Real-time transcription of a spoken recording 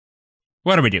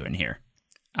What are we doing here?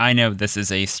 I know this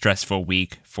is a stressful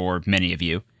week for many of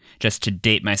you. Just to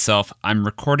date myself, I'm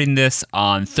recording this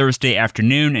on Thursday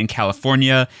afternoon in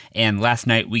California, and last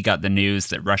night we got the news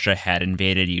that Russia had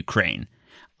invaded Ukraine.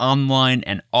 Online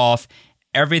and off,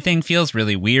 everything feels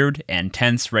really weird and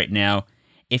tense right now.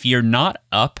 If you're not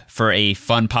up for a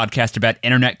fun podcast about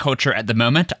internet culture at the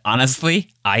moment,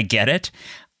 honestly, I get it.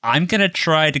 I'm going to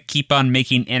try to keep on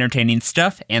making entertaining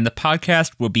stuff, and the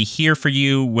podcast will be here for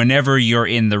you whenever you're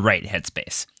in the right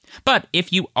headspace. But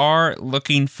if you are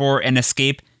looking for an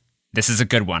escape, this is a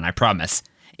good one, I promise.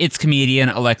 It's comedian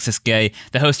Alexis Gay,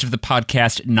 the host of the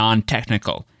podcast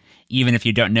Non-Technical. Even if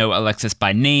you don't know Alexis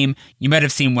by name, you might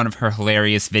have seen one of her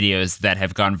hilarious videos that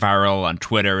have gone viral on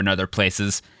Twitter and other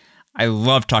places. I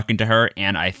love talking to her,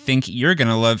 and I think you're going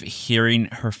to love hearing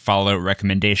her follow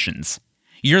recommendations.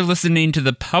 You're listening to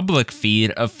the public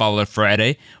feed of Follow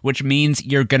Friday, which means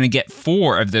you're going to get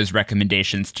 4 of those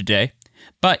recommendations today.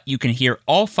 But you can hear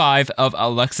all 5 of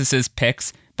Alexis's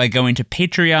picks by going to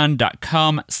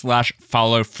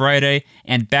patreon.com/followfriday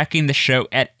and backing the show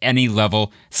at any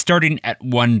level, starting at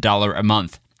 $1 a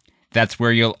month. That's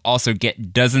where you'll also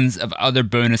get dozens of other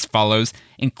bonus follows,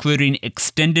 including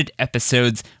extended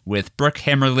episodes with Brooke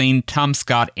Hammerling, Tom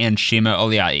Scott, and Shima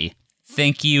Oliai.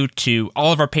 Thank you to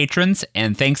all of our patrons,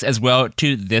 and thanks as well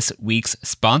to this week's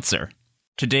sponsor.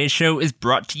 Today's show is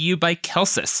brought to you by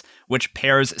Kelsys, which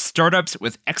pairs startups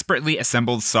with expertly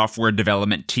assembled software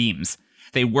development teams.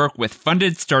 They work with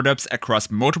funded startups across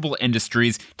multiple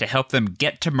industries to help them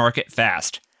get to market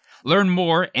fast. Learn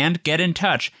more and get in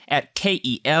touch at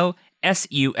kelsus.com.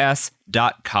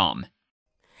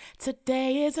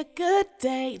 Today is a good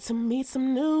day to meet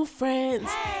some new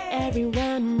friends. Hey.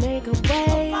 Everyone make a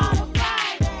way.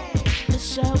 The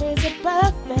show is a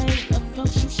buffet of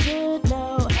folks you should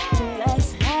know. So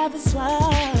let's have a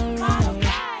soiree.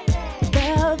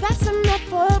 Well, that's enough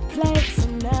for play. So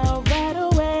now right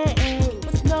away,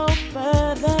 with no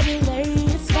further delay,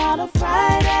 it's Follow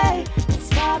Friday.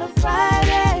 It's Follow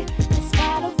Friday. It's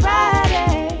Follow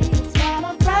Friday. It's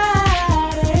Follow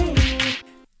Friday.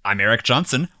 I'm Eric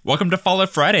Johnson. Welcome to Follow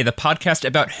Friday, the podcast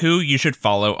about who you should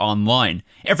follow online.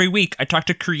 Every week, I talk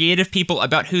to creative people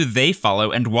about who they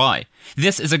follow and why.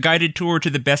 This is a guided tour to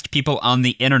the best people on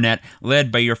the internet,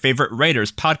 led by your favorite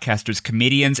writers, podcasters,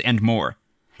 comedians, and more.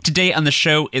 Today on the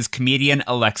show is comedian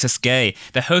Alexis Gay,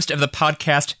 the host of the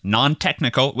podcast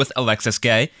Non-Technical with Alexis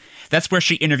Gay. That's where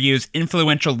she interviews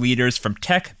influential leaders from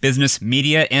tech, business,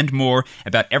 media, and more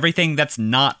about everything that's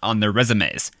not on their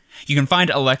resumes. You can find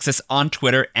Alexis on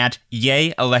Twitter at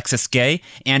 @YayAlexisGay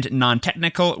and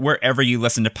Non-Technical wherever you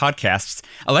listen to podcasts.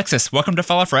 Alexis, welcome to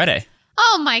Follow Friday.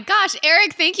 Oh my gosh,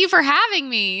 Eric, thank you for having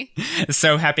me.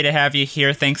 So happy to have you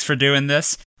here. Thanks for doing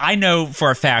this. I know for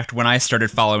a fact when I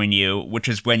started following you, which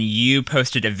is when you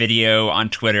posted a video on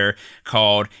Twitter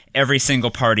called Every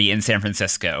Single Party in San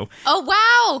Francisco. Oh,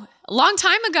 wow. A long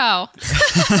time ago.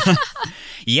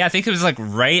 Yeah, I think it was like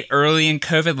right early in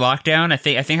COVID lockdown. I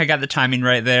think I got the timing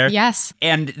right there. Yes.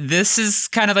 And this is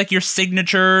kind of like your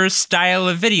signature style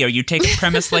of video. You take a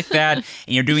premise like that, and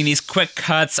you're doing these quick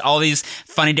cuts, all these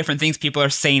funny different things people are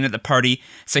saying at the party.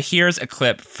 So here's a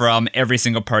clip from Every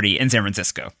Single Party in San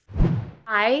Francisco.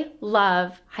 I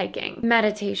love hiking,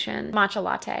 meditation, matcha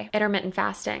latte, intermittent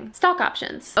fasting, stock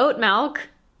options, oat milk.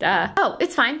 Duh. Oh,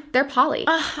 it's fine. They're poly.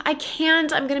 I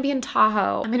can't. I'm going to be in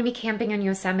Tahoe. I'm going to be camping in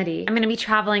Yosemite. I'm going to be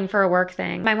traveling for a work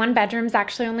thing. My one bedroom's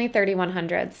actually only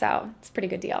 $3,100, so it's a pretty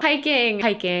good deal.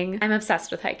 Hiking. I'm obsessed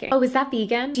with hiking. Oh, is that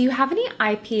vegan? Do you have any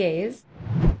IPAs?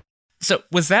 So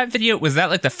was that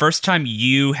like the first time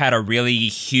you had a really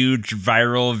huge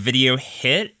viral video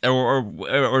hit, or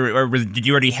did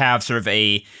you already have sort of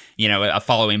a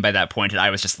following by that point, and I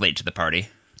was just late to the party?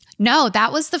 No,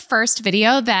 that was the first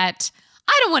video that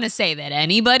I don't want to say that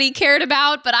anybody cared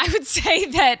about, but I would say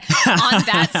that on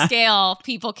that scale,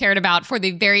 people cared about for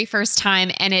the very first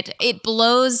time. And it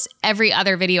blows every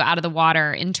other video out of the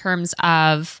water in terms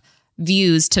of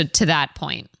views to that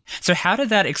point. So how did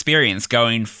that experience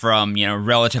going from,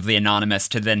 relatively anonymous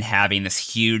to then having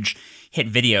this huge hit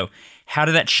video, how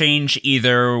did that change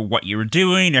either what you were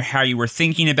doing or how you were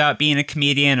thinking about being a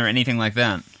comedian or anything like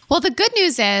that? Well, the good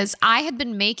news is I had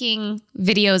been making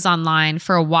videos online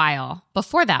for a while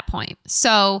before that point.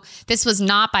 So this was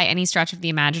not by any stretch of the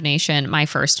imagination my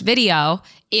first video.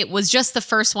 It was just the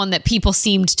first one that people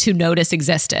seemed to notice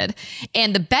existed.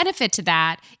 And the benefit to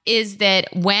that is that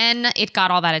when it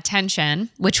got all that attention,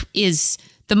 which is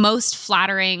the most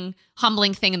flattering,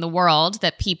 humbling thing in the world,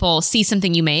 that people see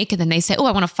something you make and then they say, oh,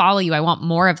 I want to follow you. I want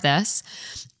more of this.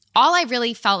 All I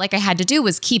really felt like I had to do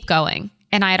was keep going.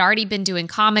 And I had already been doing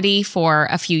comedy for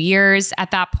a few years.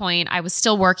 At that point, I was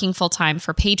still working full-time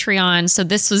for Patreon. So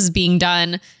this was being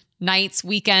done nights,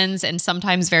 weekends, and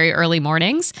sometimes very early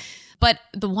mornings. But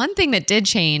the one thing that did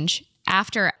change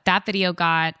after that video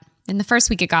in the first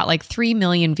week, it got like 3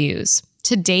 million views.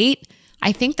 To date,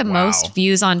 I think the most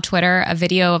views on Twitter a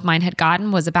video of mine had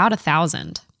gotten was about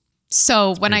 1,000.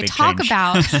 So when I talk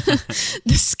about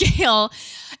the scale,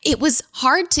 it was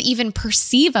hard to even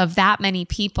perceive of that many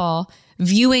people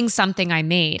viewing something I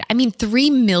made. I mean, 3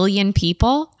 million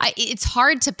people, it's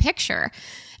hard to picture.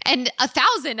 And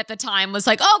 1,000 at the time was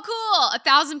like, oh, cool,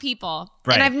 1,000 people.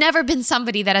 Right. And I've never been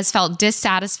somebody that has felt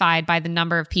dissatisfied by the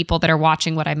number of people that are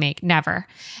watching what I make. Never.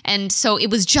 And so it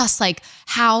was just like,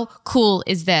 how cool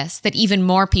is this that even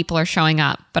more people are showing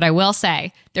up? But I will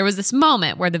say, there was this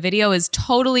moment where the video is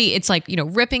totally, it's like,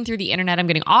 ripping through the internet. I'm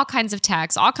getting all kinds of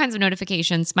texts, all kinds of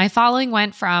notifications. My following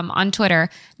went from, on Twitter,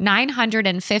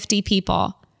 950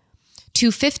 people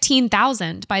to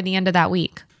 15,000 by the end of that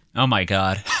week. Oh my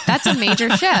God. That's a major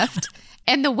shift.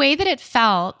 And the way that it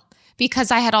felt, because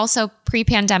I had also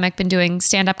pre-pandemic been doing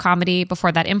stand-up comedy,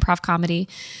 before that improv comedy,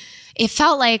 it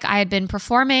felt like I had been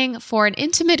performing for an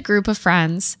intimate group of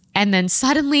friends. And then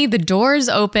suddenly the doors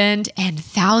opened and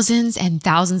thousands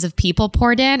of people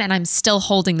poured in, and I'm still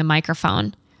holding the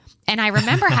microphone. And I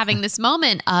remember having this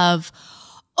moment of,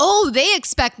 oh, they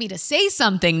expect me to say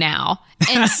something now.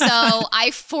 And so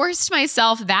I forced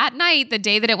myself that night, the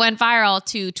day that it went viral,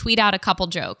 to tweet out a couple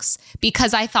jokes,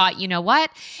 because I thought, you know what?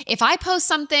 If I post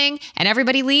something and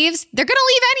everybody leaves, they're going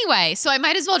to leave anyway. So I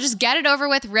might as well just get it over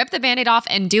with, rip the Band-Aid off,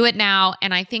 and do it now.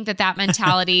 And I think that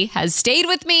mentality has stayed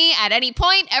with me. At any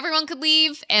point, everyone could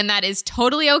leave, and that is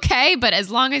totally okay. But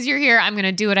as long as you're here, I'm going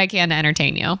to do what I can to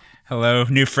entertain you. Hello,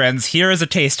 new friends. Here is a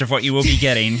taste of what you will be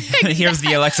getting. Exactly. Here's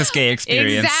the Alexis Gay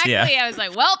experience. Exactly. Yeah. I was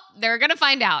like, well, they're going to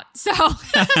find out. So...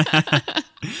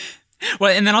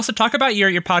 Well, and then also talk about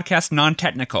your podcast,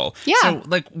 Non-Technical. Yeah.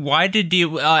 So, why did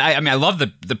you, I love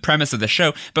the premise of the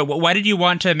show, but why did you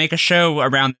want to make a show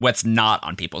around what's not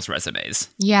on people's resumes?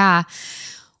 Yeah.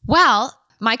 Well,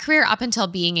 my career up until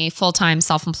being a full-time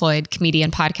self-employed comedian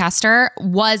podcaster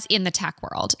was in the tech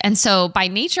world. And so by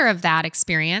nature of that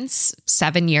experience,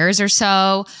 7 years or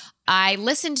so, I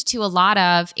listened to a lot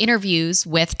of interviews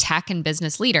with tech and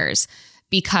business leaders,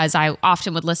 because I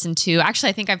often would listen to, actually,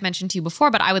 I think I've mentioned to you before,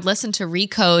 but I would listen to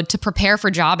Recode to prepare for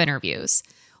job interviews.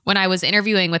 When I was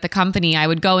interviewing with a company, I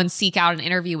would go and seek out an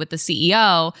interview with the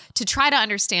CEO to try to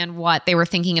understand what they were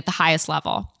thinking at the highest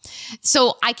level.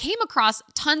 So I came across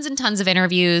tons and tons of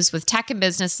interviews with tech and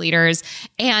business leaders,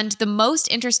 and the most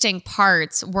interesting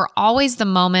parts were always the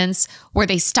moments where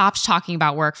they stopped talking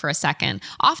about work for a second,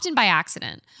 often by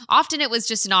accident. Often it was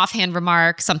just an offhand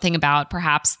remark, something about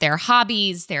perhaps their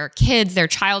hobbies, their kids, their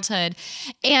childhood.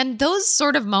 And those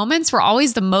sort of moments were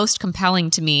always the most compelling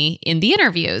to me in the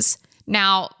interviews.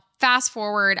 Now, fast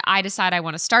forward, I decide I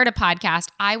want to start a podcast.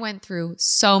 I went through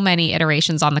so many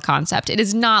iterations on the concept. It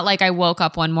is not like I woke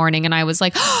up one morning and I was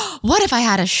like, oh, what if I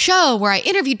had a show where I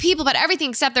interviewed people about everything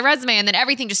except the resume, and then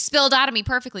everything just spilled out of me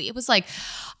perfectly. It was like,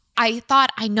 I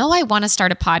thought, I know I want to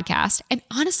start a podcast. And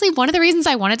honestly, one of the reasons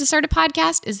I wanted to start a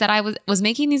podcast is that I was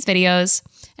making these videos,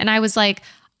 and I was like,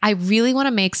 I really want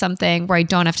to make something where I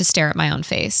don't have to stare at my own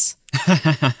face.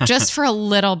 Just for a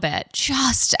little bit,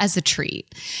 just as a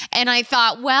treat. And I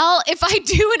thought, well, if I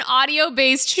do an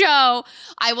audio-based show,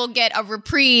 I will get a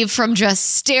reprieve from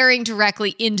just staring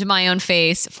directly into my own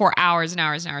face for hours and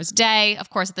hours and hours a day.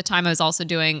 Of course, at the time, I was also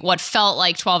doing what felt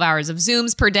like 12 hours of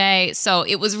Zooms per day. So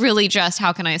it was really just,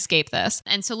 how can I escape this?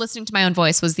 And so listening to my own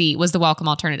voice was the welcome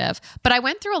alternative. But I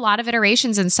went through a lot of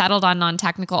iterations and settled on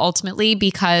Non-Technical ultimately,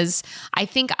 because I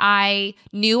think I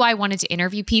knew I wanted to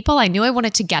interview people. I knew I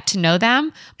wanted to get to know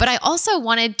them, but I also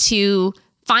wanted to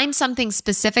find something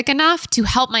specific enough to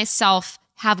help myself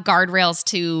have guardrails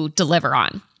to deliver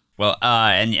on. Well,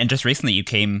 and just recently you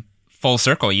came full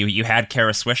circle. You had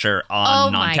Kara Swisher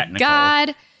on Non-Technical. Oh my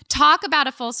God. Talk about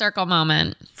a full circle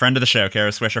moment. Friend of the show, Kara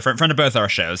Swisher, friend of both our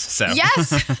shows. So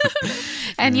yes.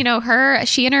 And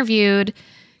she interviewed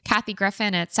Kathy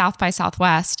Griffin at South by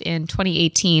Southwest in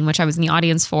 2018, which I was in the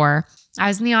audience for. I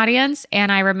was in the audience,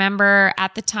 and I remember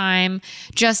at the time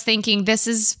just thinking, this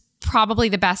is probably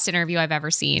the best interview I've ever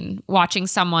seen. Watching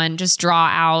someone just draw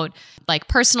out like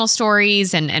personal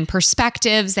stories and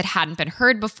perspectives that hadn't been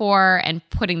heard before, and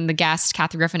putting the guest,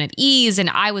 Kathy Griffin, at ease. And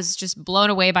I was just blown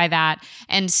away by that.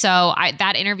 And so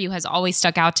that interview has always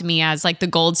stuck out to me as like the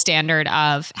gold standard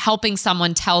of helping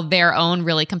someone tell their own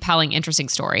really compelling, interesting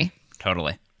story.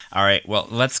 Totally. All right, well,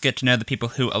 let's get to know the people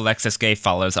who Alexis Gay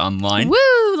follows online.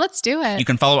 Woo, let's do it. You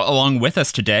can follow along with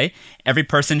us today. Every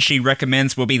person she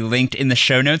recommends will be linked in the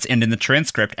show notes and in the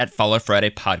transcript at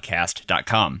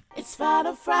followfridaypodcast.com. It's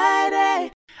Follow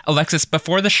Friday. Alexis,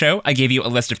 before the show, I gave you a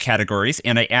list of categories,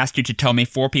 and I asked you to tell me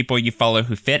 4 people you follow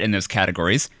who fit in those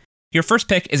categories. Your first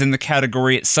pick is in the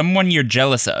category Someone You're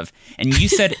Jealous Of, and you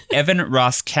said Evan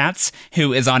Ross Katz,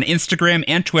 who is on Instagram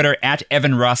and Twitter at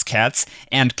Evan Ross Katz,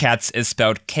 and Katz is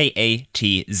spelled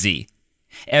K-A-T-Z.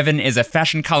 Evan is a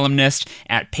fashion columnist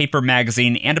at Paper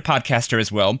Magazine and a podcaster as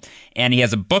well, and he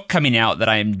has a book coming out that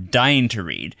I am dying to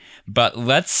read. But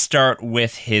let's start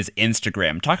with his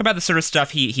Instagram. Talk about the sort of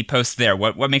stuff he posts there.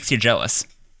 What makes you jealous?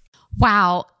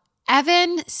 Wow.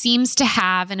 Evan seems to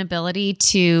have an ability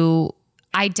to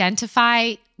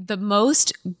identify the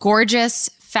most gorgeous,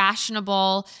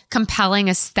 fashionable, compelling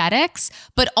aesthetics,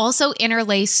 but also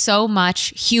interlace so much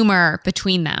humor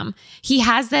between them. He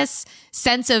has this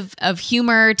sense of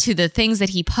humor to the things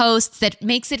that he posts that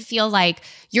makes it feel like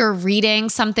you're reading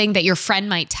something that your friend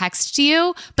might text to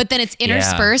you, but then it's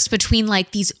interspersed between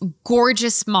like these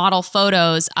gorgeous model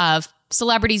photos of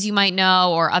celebrities you might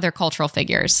know or other cultural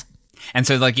figures. And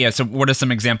so, so what are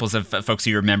some examples of folks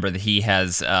you remember that he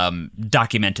has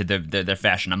documented their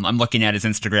fashion? I'm looking at his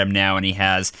Instagram now, and he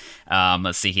has,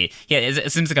 let's see,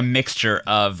 it seems like a mixture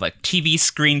of like TV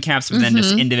screen caps, but then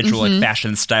just individual like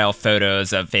fashion style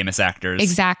photos of famous actors.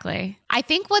 Exactly. I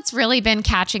think what's really been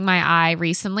catching my eye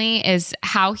recently is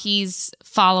how he's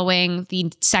following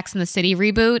the Sex and the City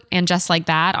reboot and Just Like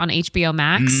That on HBO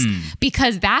Max,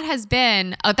 because that has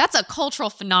been, that's a cultural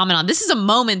phenomenon. This is a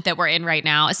moment that we're in right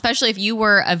now, especially if you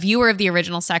were a viewer of the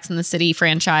original Sex and the City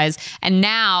franchise. And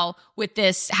now with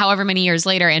this, however many years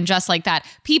later, and Just Like That,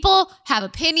 people have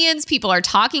opinions. People are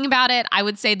talking about it. I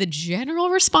would say the general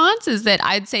response is that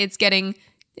I'd say it's getting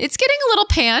a little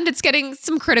panned. It's getting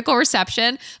some critical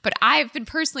reception, but I've been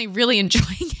personally really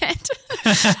enjoying it.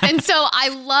 And so I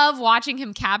love watching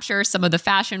him capture some of the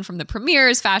fashion from the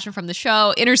premieres, fashion from the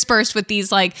show, interspersed with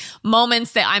these like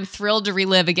moments that I'm thrilled to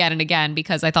relive again and again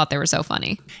because I thought they were so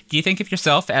funny. Do you think of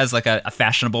yourself as like a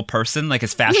fashionable person? Like,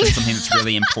 is fashion something that's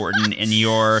really important in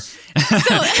your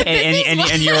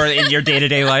in your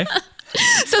day-to-day life?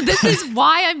 So this is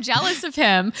why I'm jealous of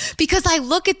him, because I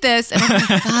look at this and I'm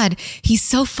like, God, he's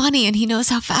so funny and he knows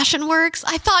how fashion works.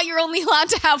 I thought you're only allowed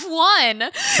to have one.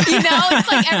 You know, it's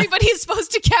like everybody's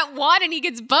supposed to get one and he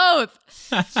gets both.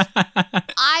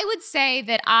 I would say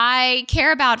that I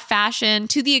care about fashion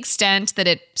to the extent that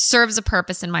it serves a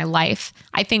purpose in my life.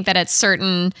 I think that at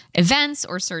certain events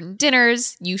or certain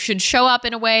dinners, you should show up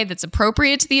in a way that's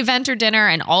appropriate to the event or dinner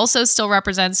and also still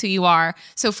represents who you are.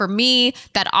 So for me,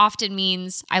 that often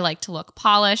means I like to look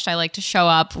polished. I like to show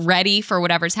up ready for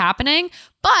whatever's happening.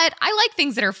 But I like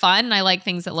things that are fun and I like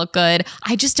things that look good.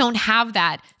 I just don't have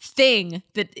that thing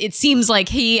that it seems like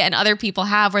he and other people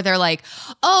have where they're like,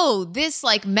 oh, this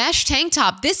like mesh tank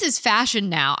top, this is fashion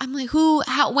now. I'm like, who,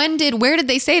 how, when did, where did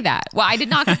they say that? Well, I did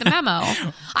not get the memo.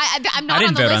 I'm not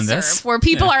on the listserv where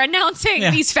people are announcing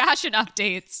these fashion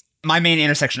updates. My main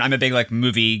intersection, I'm a big like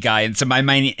movie guy, and so my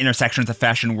main intersection with the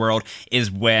fashion world is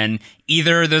when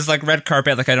either there's like red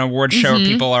carpet, like an award show where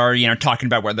people are, talking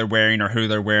about what they're wearing or who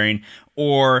they're wearing,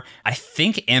 or I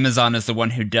think Amazon is the one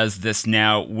who does this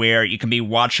now, where you can be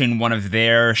watching one of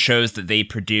their shows that they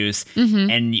produce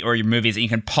or your movies, and you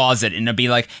can pause it and it'll be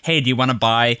like, hey, do you want to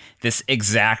buy this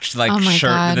exact shirt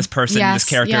that this person, this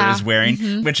character is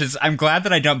wearing? Which is, I'm glad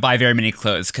that I don't buy very many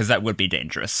clothes because that would be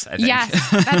dangerous, I think.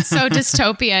 Yes, that's so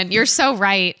dystopian. You're so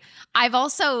right. I've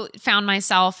also found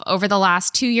myself over the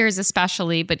last 2 years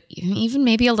especially, but even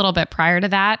maybe a little bit prior to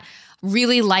that,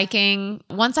 really liking,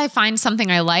 once I find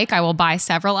something I like, I will buy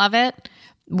several of it,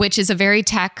 which is a very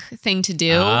tech thing to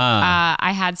do.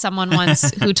 I had someone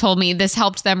once who told me this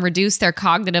helped them reduce their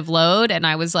cognitive load. And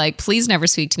I was like, please never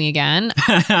speak to me again.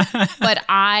 But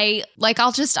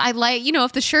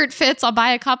if the shirt fits, I'll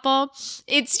buy a couple.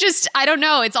 It's just, I don't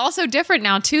know. It's also different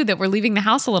now too, that we're leaving the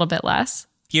house a little bit less.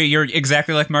 You're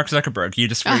exactly like Mark Zuckerberg. You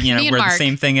just wear the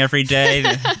same thing every day.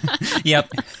 Yep,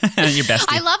 your bestie.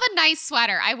 I love a nice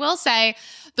sweater. I will say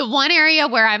the one area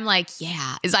where I'm like,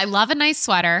 is I love a nice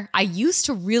sweater. I used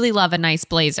to really love a nice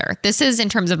blazer. This is, in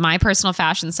terms of my personal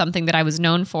fashion, something that I was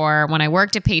known for when I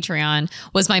worked at Patreon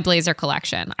was my blazer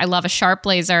collection. I love a sharp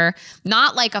blazer,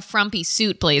 not like a frumpy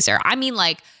suit blazer. I mean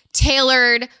like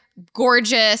tailored,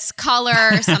 gorgeous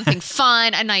color, something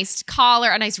fun, a nice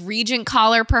collar, a nice Regent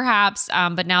collar perhaps.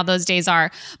 But now those days are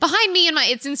behind me, and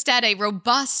it's instead a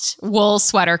robust wool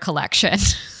sweater collection.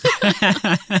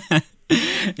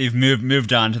 You've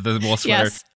moved on to the wool sweater.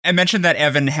 Yes. I mentioned that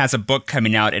Evan has a book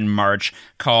coming out in March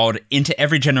called Into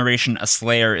Every Generation a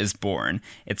Slayer is Born.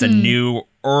 It's a new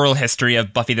oral history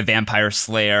of Buffy the Vampire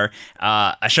Slayer,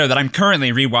 a show that I'm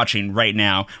currently rewatching right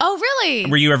now. Oh, really?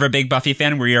 Were you ever a big Buffy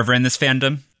fan? Were you ever in this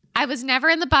fandom? I was never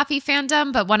in the Buffy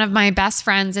fandom, but one of my best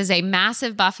friends is a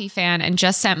massive Buffy fan and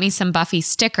just sent me some Buffy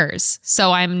stickers.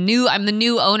 So I'm the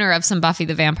new owner of some Buffy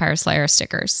the Vampire Slayer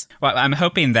stickers. Well, I'm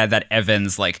hoping that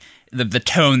Evan's like the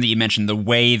tone that you mentioned, the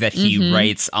way that he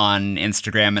writes on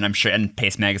Instagram and I'm sure and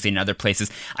Paste Magazine and other places,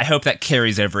 I hope that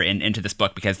carries over into this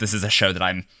book, because this is a show that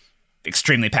I'm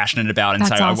extremely passionate about, and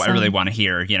That's so awesome. I really want to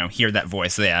hear that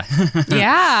voice. Yeah.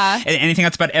 Yeah. Anything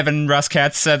else about Evan Ross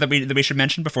Katz that we should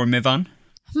mention before we move on?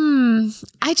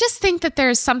 I just think that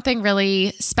there's something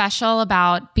really special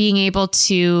about being able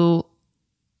to,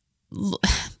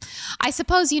 I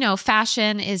suppose,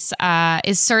 fashion is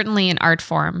certainly an art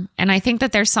form. And I think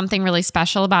that there's something really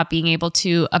special about being able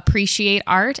to appreciate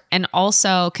art and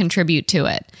also contribute to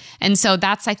it. And so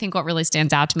that's, I think, what really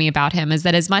stands out to me about him, is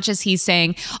that as much as he's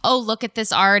saying, oh, look at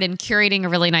this art and curating a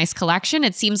really nice collection,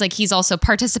 it seems like he's also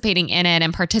participating in it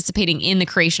and participating in the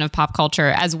creation of pop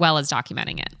culture as well as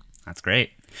documenting it. That's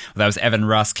great. Well, that was Evan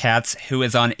Ross Katz, who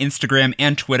is on Instagram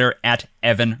and Twitter at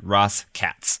Evan Ross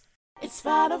Katz. It's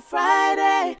Final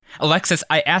Friday. Alexis,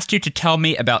 I asked you to tell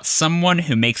me about someone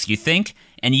who makes you think,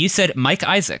 and you said Mike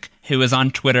Isaac, who is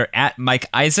on Twitter at Mike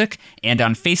Isaac and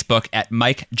on Facebook at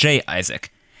Mike J.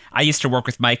 Isaac. I used to work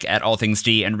with Mike at All Things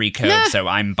D and Recode, so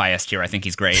I'm biased here. I think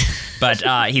he's great.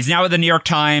 But he's now at the New York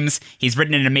Times. He's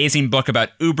written an amazing book about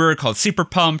Uber called Super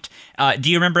Pumped.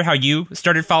 Do you remember how you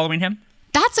started following him?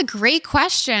 That's a great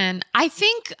question. I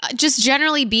think just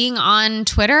generally being on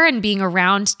Twitter and being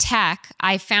around tech,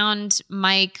 I found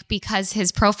Mike because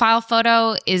his profile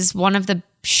photo is one of the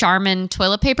Charmin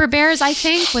toilet paper bears, I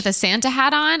think, with a Santa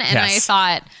hat on. And I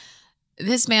thought,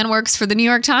 this man works for the New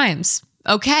York Times.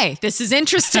 Okay, this is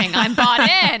interesting. I'm bought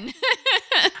in.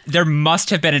 There must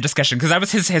have been a discussion, because that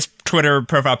was his Twitter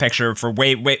profile picture for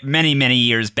many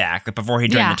years back, before he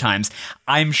joined the Times.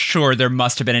 I'm sure there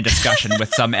must have been a discussion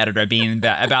with some editor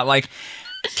about like,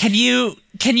 can you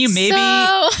maybe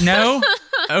no?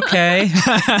 Okay.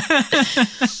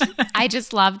 I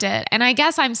just loved it. And I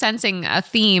guess I'm sensing a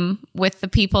theme with the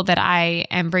people that I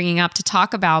am bringing up to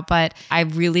talk about, but I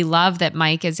really love that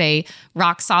Mike is a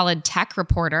rock solid tech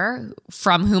reporter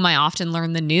from whom I often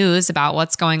learn the news about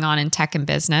what's going on in tech and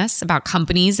business, about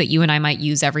companies that you and I might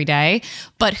use every day,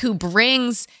 but who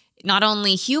brings not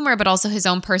only humor, but also his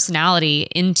own personality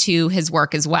into his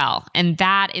work as well. And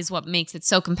that is what makes it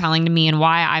so compelling to me, and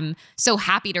why I'm so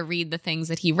happy to read the things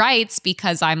that he writes,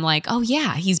 because I'm like, oh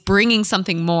yeah, he's bringing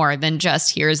something more than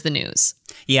just here's the news.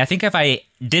 Yeah, I think if I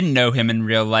didn't know him in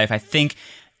real life, I think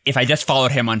if I just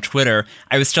followed him on Twitter,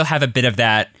 I would still have a bit of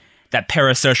that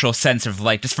parasocial sense of,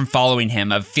 like, just from following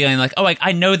him, of feeling like, oh, like,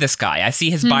 I know this guy. I see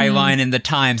his byline in the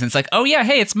Times, and it's like, oh yeah,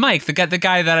 hey, it's Mike, the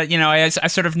guy that I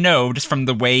sort of know just from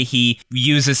the way he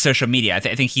uses social media. I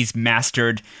think he's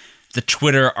mastered the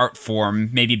Twitter art form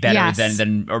maybe better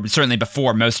than or certainly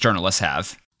before most journalists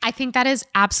have. I think that is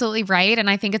absolutely right. And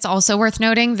I think it's also worth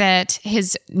noting that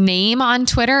his name on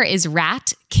Twitter is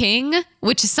Rat King,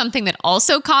 which is something that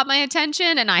also caught my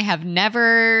attention. And I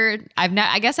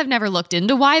guess I've never looked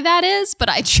into why that is, but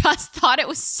I just thought it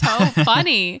was so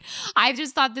funny. I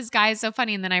just thought this guy is so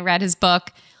funny. And then I read his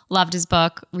book, loved his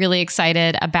book, really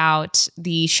excited about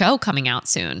the show coming out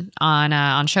soon on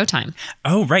Showtime.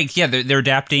 Oh, right. Yeah, they're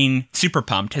adapting Super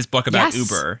Pumped. His book about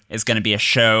Uber is going to be a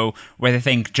show where they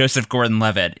think Joseph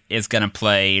Gordon-Levitt is going to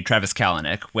play Travis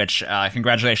Kalanick, which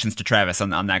congratulations to Travis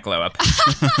on that glow up.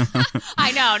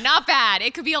 I know, not bad.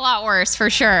 It could be a lot worse for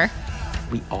sure.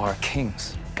 We are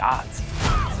kings, gods.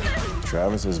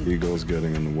 Travis's ego's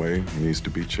getting in the way. He needs to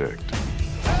be checked.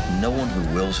 No one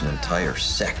who wills an entire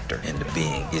sector into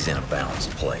being is in a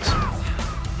balanced place.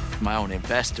 My own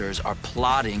investors are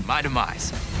plotting my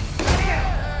demise.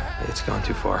 It's gone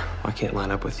too far. I can't line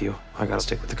up with you. I gotta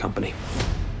stick with the company.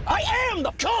 I am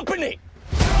the company!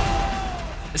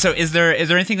 So is there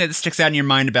anything that sticks out in your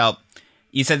mind about,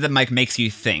 you said that Mike makes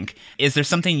you think. Is there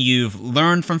something you've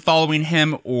learned from following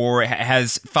him, or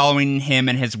has following him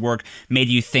and his work made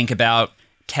you think about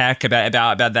tech,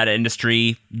 about that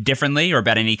industry differently, or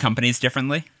about any companies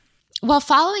differently? Well,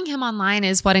 following him online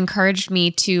is what encouraged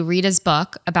me to read his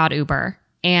book about Uber.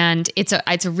 And it's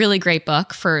a really great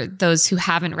book for those who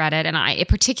haven't read it. And it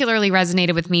particularly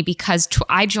resonated with me because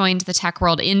I joined the tech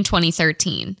world in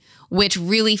 2013, which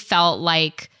really felt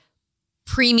like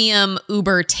premium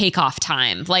Uber takeoff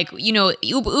time. Like, you know,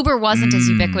 Uber wasn't as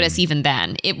ubiquitous even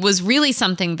then. It was really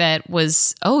something that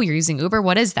was, oh, you're using Uber?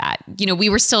 What is that? You know, we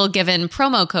were still given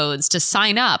promo codes to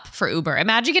sign up for Uber.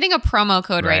 Imagine getting a promo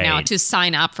code right now to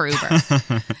sign up for Uber.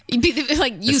 You'd be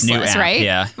like useless, right?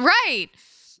 Yeah. Right.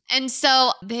 And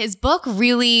so his book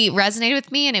really resonated with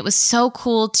me, and it was so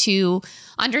cool to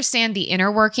understand the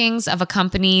inner workings of a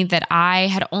company that I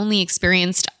had only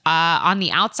experienced on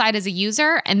the outside as a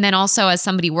user, and then also as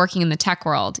somebody working in the tech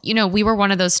world. You know, we were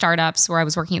one of those startups where I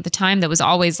was working at the time that was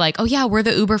always like, oh yeah, we're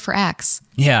the Uber for X.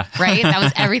 Yeah. Right? That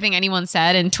was everything anyone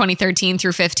said in 2013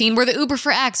 through 15. We're the Uber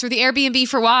for X. We're the Airbnb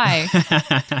for Y.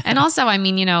 And also, I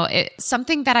mean, you know,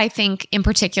 something that I think in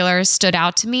particular stood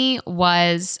out to me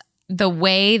was the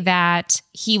way that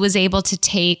he was able to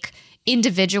take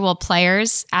individual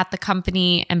players at the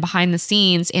company and behind the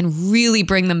scenes and really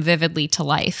bring them vividly to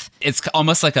life. It's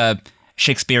almost like a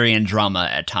Shakespearean drama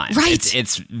at times. Right.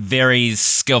 It's very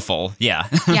skillful. Yeah.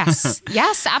 Yes,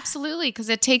 absolutely. Because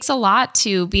it takes a lot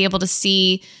to be able to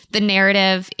see the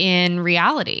narrative in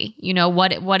reality. You know,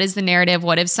 what is the narrative?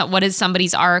 What is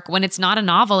somebody's arc? When it's not a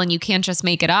novel and you can't just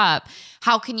make it up,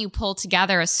 how can you pull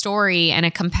together a story and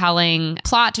a compelling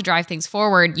plot to drive things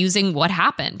forward using what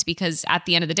happened? Because at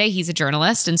the end of the day, he's a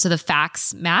journalist, and so the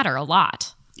facts matter a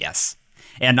lot. Yes.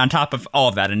 And on top of all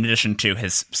of that, in addition to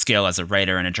his skill as a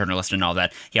writer and a journalist and all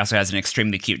that, he also has an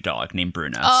extremely cute dog named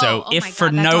Bruno. So if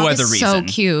for no other reason,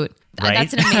 so cute. Right?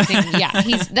 That's an amazing,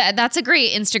 yeah. That's a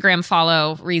great Instagram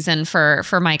follow reason for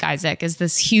Mike Isaac, is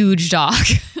this huge dog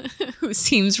who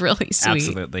seems really sweet.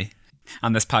 Absolutely.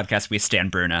 On this podcast, we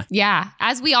stand Bruno. Yeah,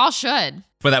 as we all should.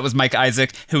 Well, that was Mike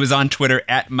Isaac, who is on Twitter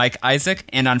at Mike Isaac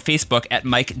and on Facebook at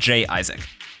Mike J. Isaac.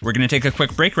 We're going to take a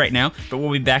quick break right now, but we'll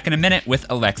be back in a minute with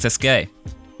Alexis Gay.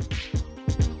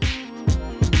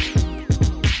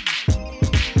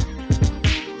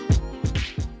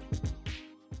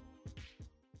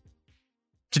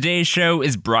 Today's show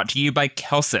is brought to you by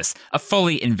Kelsys, a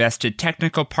fully invested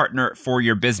technical partner for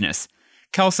your business.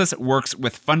 Kelsys works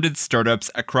with funded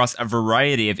startups across a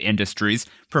variety of industries,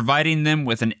 providing them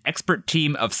with an expert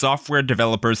team of software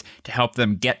developers to help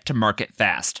them get to market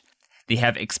fast. They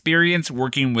have experience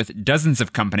working with dozens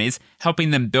of companies,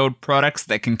 helping them build products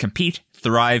that can compete,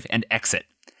 thrive, and exit.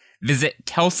 Visit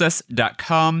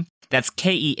Kelsys.com, that's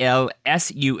KELSUS.com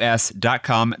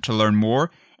to learn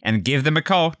more, and give them a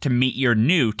call to meet your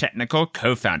new technical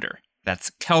co-founder. That's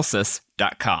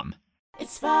Kelsys.com.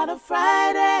 It's Follow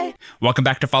Friday. Welcome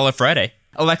back to Follow Friday.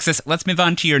 Alexis, let's move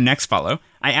on to your next follow.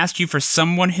 I asked you for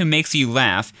someone who makes you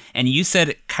laugh, and you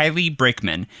said Kylie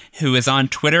Brakeman, who is on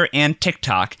Twitter and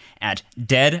TikTok at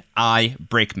Dead Eye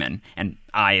Brakeman. And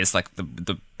I is like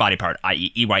the body part,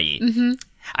 I-E-Y-E. Mm-hmm.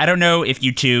 I don't know if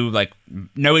you two like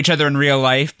know each other in real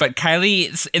life, but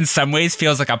Kylie in some ways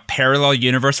feels like a parallel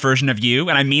universe version of you,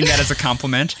 and I mean that as a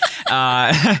compliment.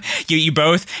 You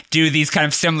both do these kind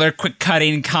of similar quick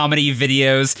cutting comedy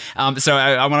videos. So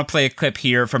I want to play a clip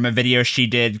here from a video she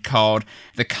did called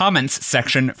The Comments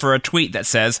Section for a tweet that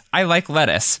says, "I like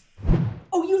lettuce."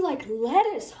 Oh, you like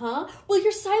lettuce, huh? Well,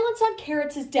 your silence on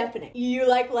carrots is deafening. You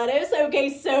like lettuce? Okay,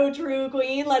 so true,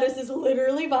 queen. Lettuce is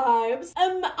literally vibes.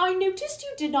 I noticed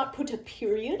you did not put a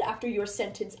period after your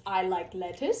sentence, I like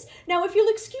lettuce. Now, if you'll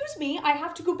excuse me, I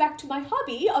have to go back to my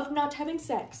hobby of not having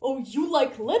sex. Oh, you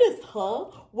like lettuce, huh?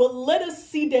 Well, let us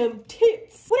see them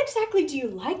tits. What exactly do you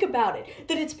like about it?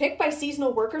 That it's picked by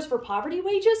seasonal workers for poverty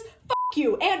wages? F***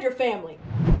 you and your family.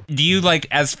 Do you, like,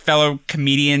 as fellow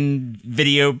comedian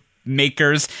video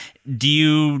makers, do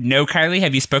you know Kylie?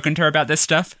 Have you spoken to her about this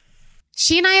stuff?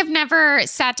 She and I have never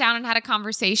sat down and had a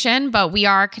conversation, but we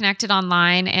are connected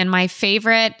online. And my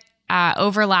favorite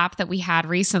overlap that we had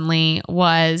recently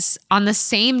was on the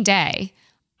same day,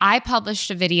 I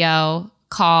published a video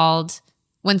called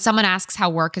When Someone Asks How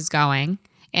Work Is Going.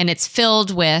 And it's filled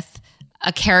with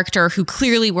a character who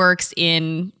clearly works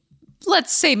in,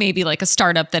 let's say maybe like a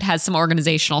startup that has some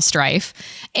organizational strife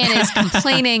and is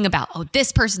complaining about, oh,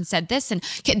 this person said this and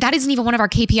that isn't even one of our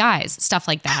KPIs, stuff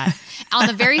like that. On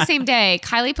the very same day,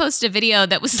 Kylie posted a video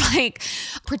that was like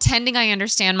pretending I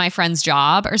understand my friend's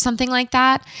job or something like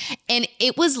that. And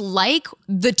it was like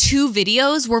the two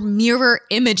videos were mirror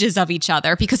images of each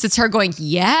other because it's her going,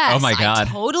 yes, oh my God,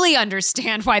 I totally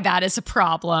understand why that is a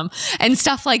problem and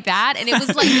stuff like that. And it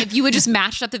was like, if you had just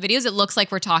matched up the videos, it looks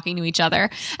like we're talking to each other.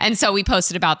 And so we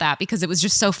posted about that because it was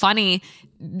just so funny.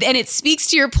 And it speaks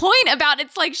to your point about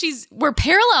it's like we're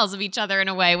parallels of each other in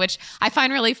a way, which I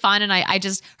find really fun. And I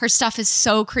just, her stuff is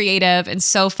so creative and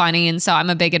so funny. And so I'm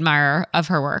a big admirer of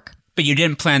her work. But you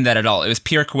didn't plan that at all. It was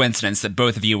pure coincidence that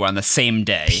both of you were on the same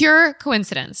day. Pure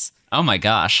coincidence. Oh my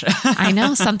gosh. I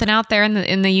know, something out there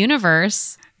in the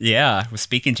universe. Yeah, was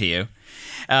speaking to you.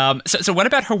 So what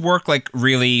about her work like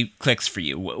really clicks for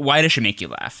you? Why does she make you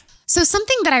laugh? So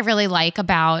something that I really like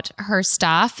about her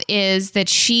stuff is that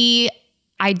she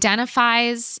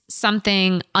identifies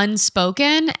something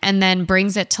unspoken and then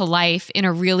brings it to life in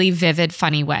a really vivid,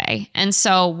 funny way. And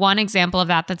so one example of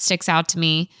that sticks out to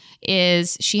me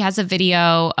is she has a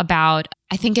video about,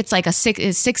 I think it's like a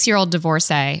 6-year-old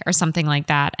divorcee or something like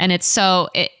that. And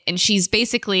and she's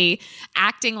basically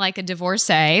acting like a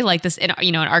divorcee, like this, an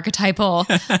archetypal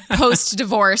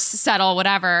post-divorce, settle,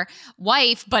 whatever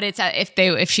wife, but it's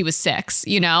if she was 6,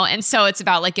 and so it's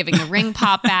about like giving the ring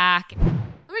pop back.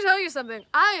 Let me tell you something.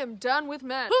 I am done with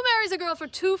men. Who marries a girl for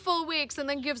 2 full weeks and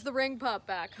then gives the ring pop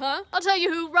back, huh? I'll tell you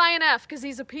who, Ryan F., because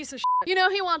he's a piece of shit.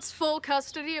 He wants full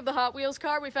custody of the Hot Wheels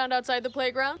car we found outside the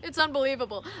playground. It's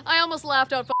unbelievable. I almost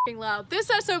laughed out f***ing loud. This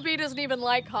SOB doesn't even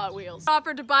like Hot Wheels. He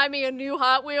offered to buy me a new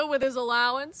Hot Wheel with his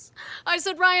allowance. I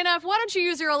said, Ryan F., why don't you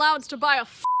use your allowance to buy a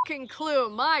f***ing Clue?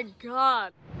 My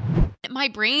God. My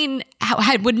brain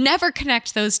would never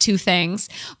connect those two things.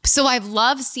 So I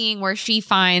love seeing where she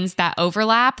finds that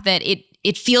overlap, that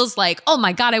it feels like, oh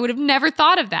my God, I would have never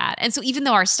thought of that. And so even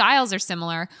though our styles are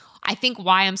similar, I think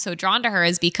why I'm so drawn to her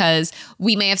is because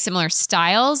we may have similar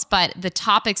styles, but the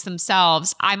topics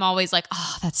themselves, I'm always like,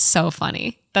 oh, that's so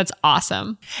funny. That's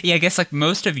awesome. Yeah, I guess like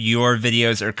most of your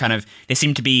videos are they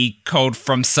seem to be culled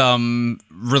from some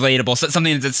relatable,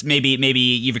 something that's maybe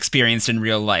you've experienced in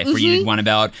real life, where you did one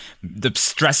about the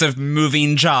stress of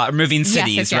moving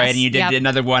cities, yes, right? And you did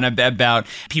another one about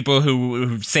people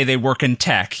who say they work in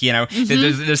tech,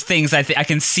 There's things I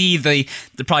can see the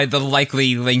probably the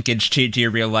likely linkage to your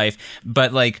real life.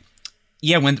 But like,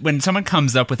 yeah, when someone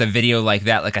comes up with a video like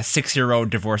that, like a 6-year-old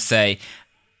divorcee,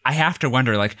 I have to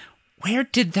wonder, like, where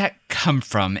did that come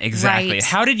from exactly? Right.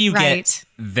 How did you get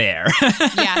there?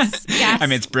 Yes. I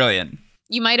mean, it's brilliant.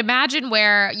 You might imagine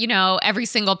where, every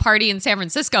single party in San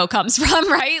Francisco comes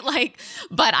from, right? Like,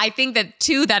 but I think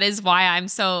that is why I'm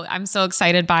so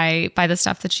excited by the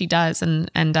stuff that she does.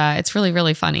 And it's really,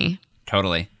 really funny.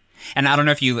 Totally. And I don't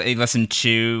know if you listen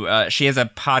to, she has a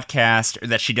podcast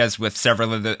that she does with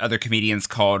several of the other comedians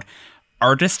called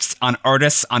Artists on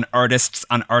Artists on Artists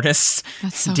on Artists.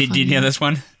 That's so funny. Did you know this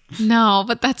one? No,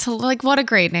 but that's what a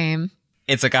great name.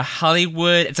 It's like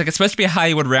it's supposed to be a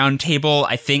Hollywood roundtable.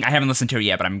 I think I haven't listened to it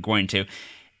yet, but I'm going to.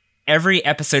 Every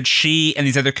episode, she and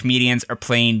these other comedians are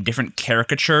playing different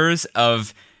caricatures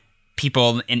of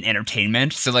people in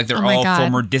entertainment. So like they're all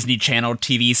former Disney Channel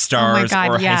TV stars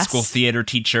or high school theater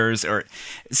teachers.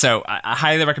 So I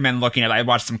highly recommend looking at it. I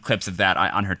watched some clips of that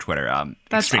on her Twitter.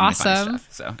 That's awesome. Funny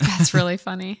stuff, so. That's really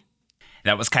funny.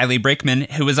 That was Kylie Brakeman,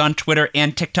 who is on Twitter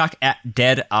and TikTok at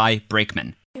Deadeye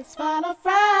Brakeman. It's Final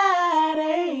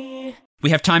Friday.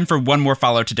 We have time for one more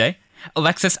follow today.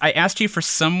 Alexis, I asked you for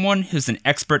someone who's an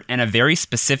expert in a very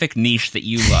specific niche that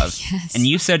you love. Yes. And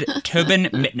you said Tobin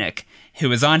Mitnick,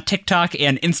 who is on TikTok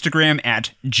and Instagram at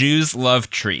Jews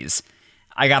Love Trees.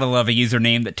 I gotta love a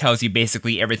username that tells you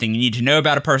basically everything you need to know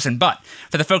about a person. But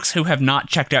for the folks who have not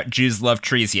checked out Jews Love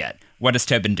Trees yet, what does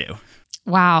Tobin do?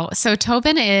 Wow. So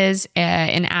Tobin is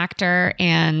an actor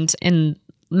and in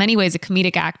many ways a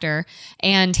comedic actor,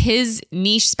 and his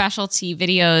niche specialty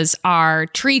videos are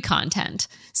tree content.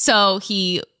 So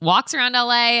he walks around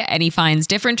LA and he finds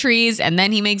different trees and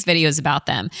then he makes videos about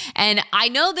them. And I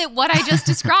know that what I just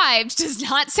described does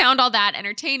not sound all that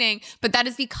entertaining, but that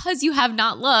is because you have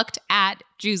not looked at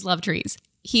Jews Love Trees.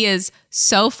 He is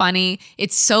so funny.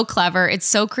 It's so clever. It's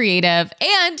so creative.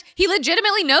 And he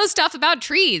legitimately knows stuff about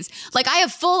trees. Like I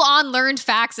have full on learned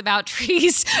facts about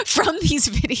trees from these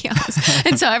videos.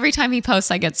 And so every time he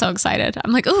posts, I get so excited.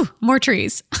 I'm like, ooh, more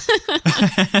trees.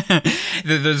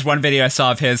 There's one video I saw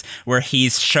of his where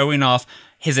he's showing off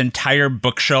his entire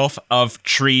bookshelf of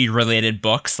tree related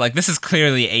books. Like this is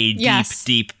clearly a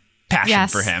deep passion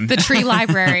for him. The tree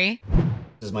library.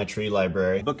 This is my tree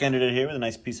library. Bookended it here with a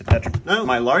nice piece of petrichor. No,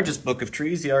 my largest book of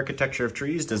trees, The Architecture of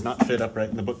Trees, does not fit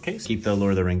upright in the bookcase. Keep the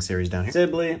Lord of the Rings series down here.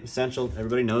 Sibley, Essential,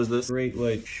 everybody knows this. Great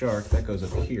White Shark, that goes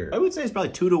up here. I would say it's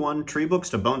probably 2-to-1 tree books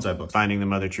to bonsai books. Finding the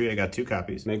Mother Tree, I got 2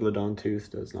 copies. Megalodon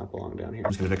Tooth does not belong down here. I'm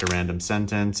just gonna pick a random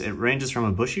sentence. It ranges from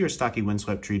a bushy or stocky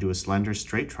windswept tree to a slender,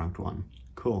 straight-trunked one.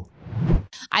 Cool.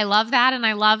 I love that. And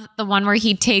I love the one where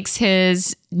he takes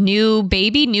his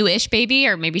newish baby,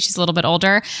 or maybe she's a little bit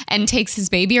older, and takes his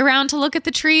baby around to look at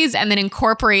the trees and then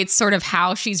incorporates sort of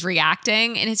how she's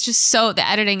reacting. And it's just the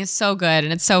editing is so good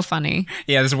and it's so funny.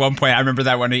 Yeah, there's one point, I remember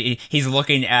that one, he's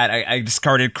looking at a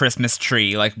discarded Christmas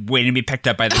tree, like waiting to be picked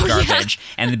up by the garbage,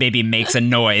 and the baby makes a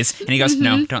noise, and he goes,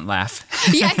 no, don't laugh.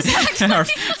 Yeah, exactly.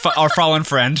 our fallen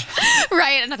friend.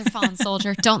 Right, another fallen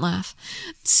soldier. Don't laugh.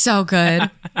 So good.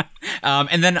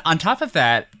 And then on top of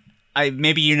that,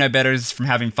 maybe you know better from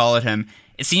having followed him,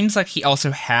 it seems like he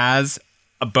also has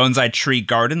a bonsai tree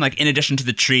garden. Like, in addition to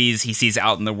the trees he sees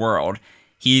out in the world,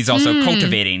 he's also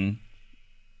cultivating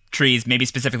trees, maybe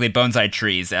specifically bonsai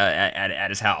trees at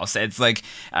his house. It's like,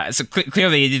 so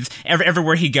clearly it's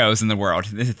everywhere he goes in the world,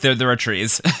 there are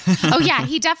trees. Oh yeah,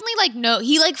 he definitely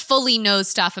he fully knows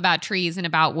stuff about trees and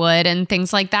about wood and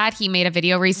things like that. He made a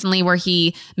video recently where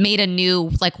he made a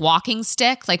new walking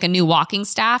stick, a new walking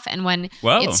staff. And when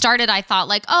it started, I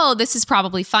thought oh, this is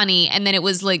probably funny. And then it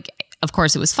was of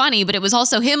course it was funny, but it was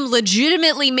also him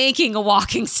legitimately making a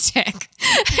walking stick.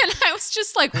 And I was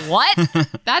just like, what?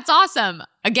 That's awesome.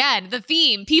 Again, the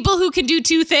theme, people who can do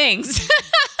two things.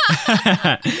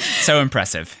 So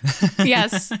impressive.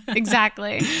 Yes,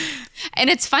 exactly. And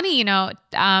it's funny,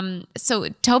 so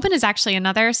Tobin is actually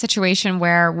another situation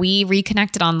where we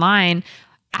reconnected online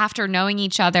after knowing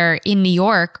each other in New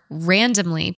York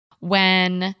randomly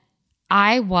when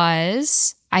I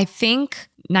was, I think,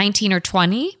 19 or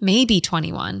 20, maybe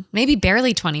 21, maybe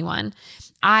barely 21.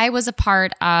 I was a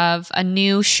part of a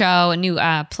new show, a new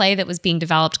play that was being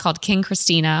developed called King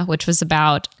Christina, which was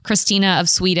about Christina of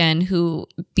Sweden, who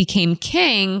became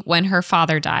king when her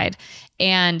father died.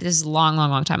 And this is a long,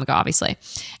 long, long time ago, obviously.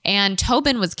 And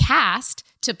Tobin was cast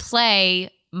to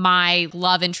play my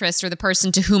love interest, or the person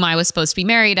to whom I was supposed to be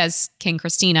married as King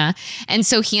Christina. And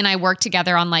so he and I worked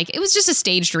together on it was just a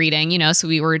staged reading, so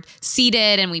we were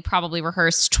seated and we probably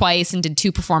rehearsed twice and did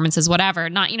 2 performances, whatever.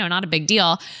 Not a big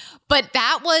deal. But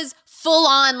that was full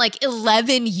on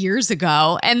 11 years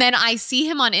ago. And then I see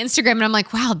him on Instagram and I'm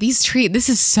like, wow, this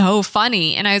is so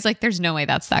funny. And I was like, there's no way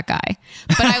that's that guy.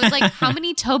 But I was like, how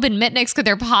many Tobin Mitnicks could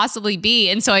there possibly be?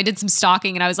 And so I did some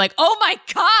stalking and I was like, oh my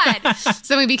God.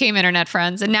 So we became internet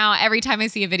friends. And now every time I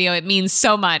see a video, it means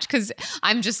so much because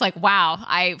I'm just like, wow,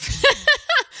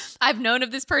 I've known of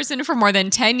this person for more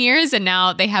than 10 years and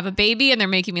now they have a baby and they're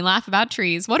making me laugh about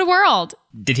trees. What a world.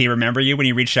 Did he remember you when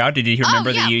he reached out? Did he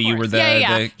remember that you were the...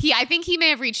 Yeah. I think he may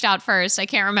have reached out first. I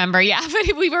can't remember. Yeah,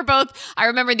 but we were both... I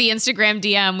remember the Instagram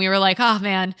DM. We were like, oh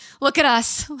man, look at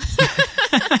us. All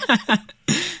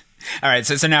right,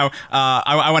 so now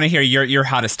I want to hear your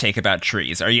hottest take about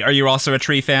trees. Are you also a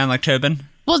tree fan like Tobin?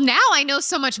 Well, now I know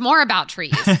so much more about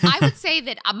trees. I would say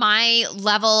that my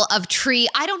level of tree,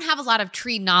 I don't have a lot of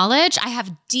tree knowledge. I have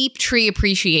deep tree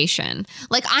appreciation.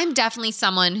 I'm definitely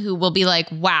someone who will be like,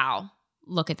 wow,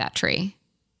 look at that tree.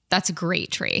 That's a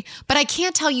great tree. But I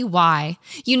can't tell you why,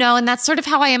 and that's sort of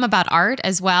how I am about art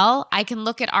as well. I can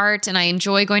look at art and I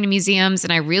enjoy going to museums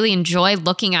and I really enjoy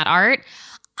looking at art.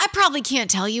 I probably can't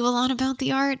tell you a lot about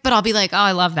the art, but I'll be like, oh,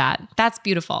 I love that. That's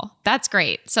beautiful. That's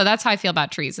great. So that's how I feel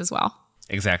about trees as well.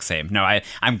 Exact same. No,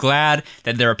 I'm glad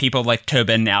that there are people like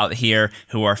Tobin out here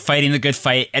who are fighting the good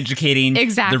fight, educating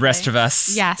the rest of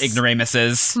us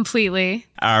ignoramuses. Completely.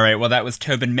 All right. Well, that was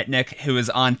Tobin Mitnick, who is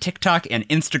on TikTok and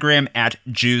Instagram at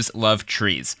Jews Love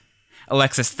Trees.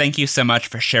 Alexis, thank you so much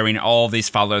for sharing all these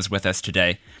follows with us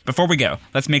today. Before we go,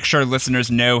 let's make sure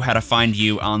listeners know how to find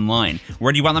you online.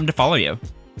 Where do you want them to follow you?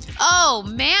 Oh,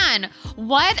 man.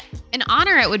 What an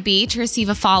honor it would be to receive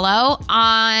a follow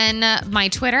on my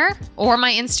Twitter or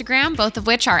my Instagram, both of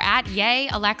which are at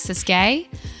 @YayAlexisGay.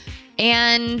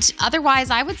 And otherwise,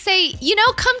 I would say,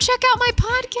 come check out my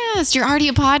podcast. You're already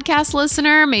a podcast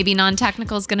listener. Maybe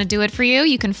Non-Technical is going to do it for you.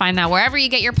 You can find that wherever you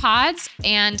get your pods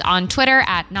and on Twitter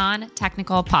at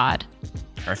NonTechnicalPod.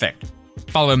 Perfect.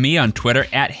 Follow me on Twitter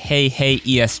at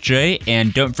HeyHeyESJ,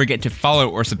 and don't forget to follow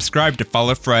or subscribe to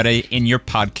Follow Friday in your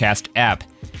podcast app.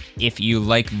 If you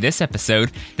like this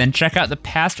episode, then check out the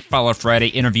past Follow Friday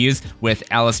interviews with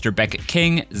Alistair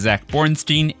Beckett-King, Zach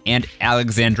Bornstein, and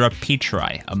Alexandra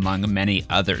Petri, among many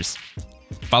others.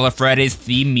 Follow Friday's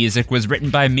theme music was written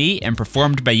by me and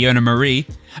performed by Yona Marie.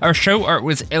 Our show art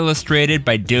was illustrated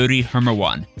by Dodi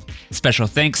Hermawan. Special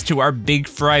thanks to our Big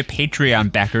Fry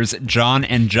Patreon backers, John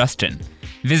and Justin.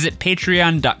 Visit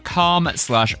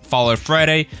patreon.com/Follow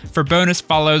Friday for bonus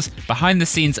follows,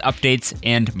 behind-the-scenes updates,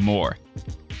 and more.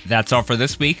 That's all for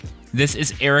this week. This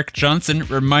is Eric Johnson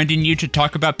reminding you to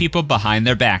talk about people behind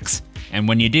their backs. And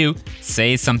when you do,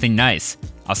 say something nice.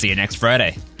 I'll see you next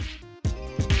Friday.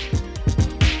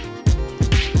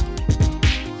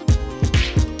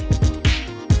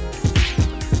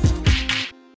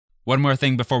 One more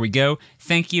thing before we go.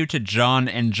 Thank you to John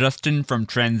and Justin from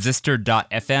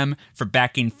Transistor.fm for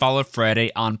backing Follow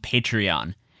Friday on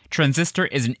Patreon. Transistor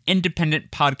is an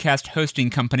independent podcast hosting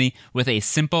company with a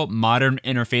simple, modern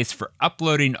interface for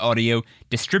uploading audio,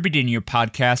 distributing your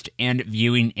podcast, and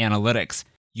viewing analytics.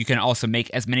 You can also make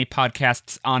as many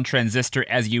podcasts on Transistor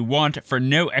as you want for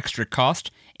no extra cost,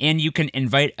 and you can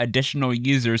invite additional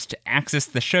users to access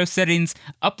the show settings,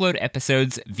 upload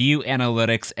episodes, view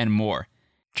analytics, and more.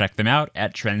 Check them out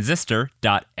at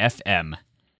transistor.fm.